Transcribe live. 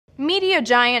Media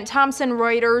giant Thomson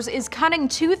Reuters is cutting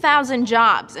 2,000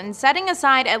 jobs and setting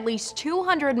aside at least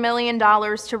 $200 million to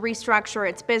restructure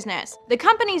its business. The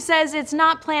company says it's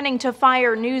not planning to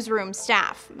fire newsroom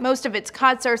staff. Most of its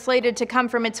cuts are slated to come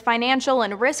from its financial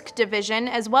and risk division,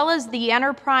 as well as the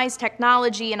enterprise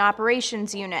technology and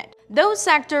operations unit. Those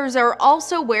sectors are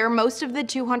also where most of the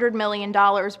 $200 million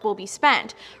will be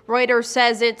spent. Reuters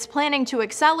says it's planning to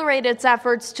accelerate its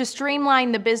efforts to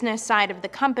streamline the business side of the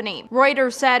company.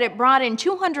 Reuters said it brought in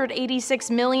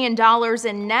 $286 million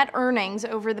in net earnings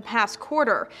over the past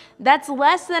quarter. That's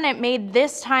less than it made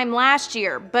this time last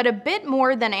year, but a bit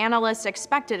more than analysts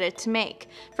expected it to make.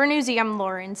 For Newsy, I'm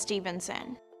Lauren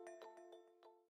Stevenson.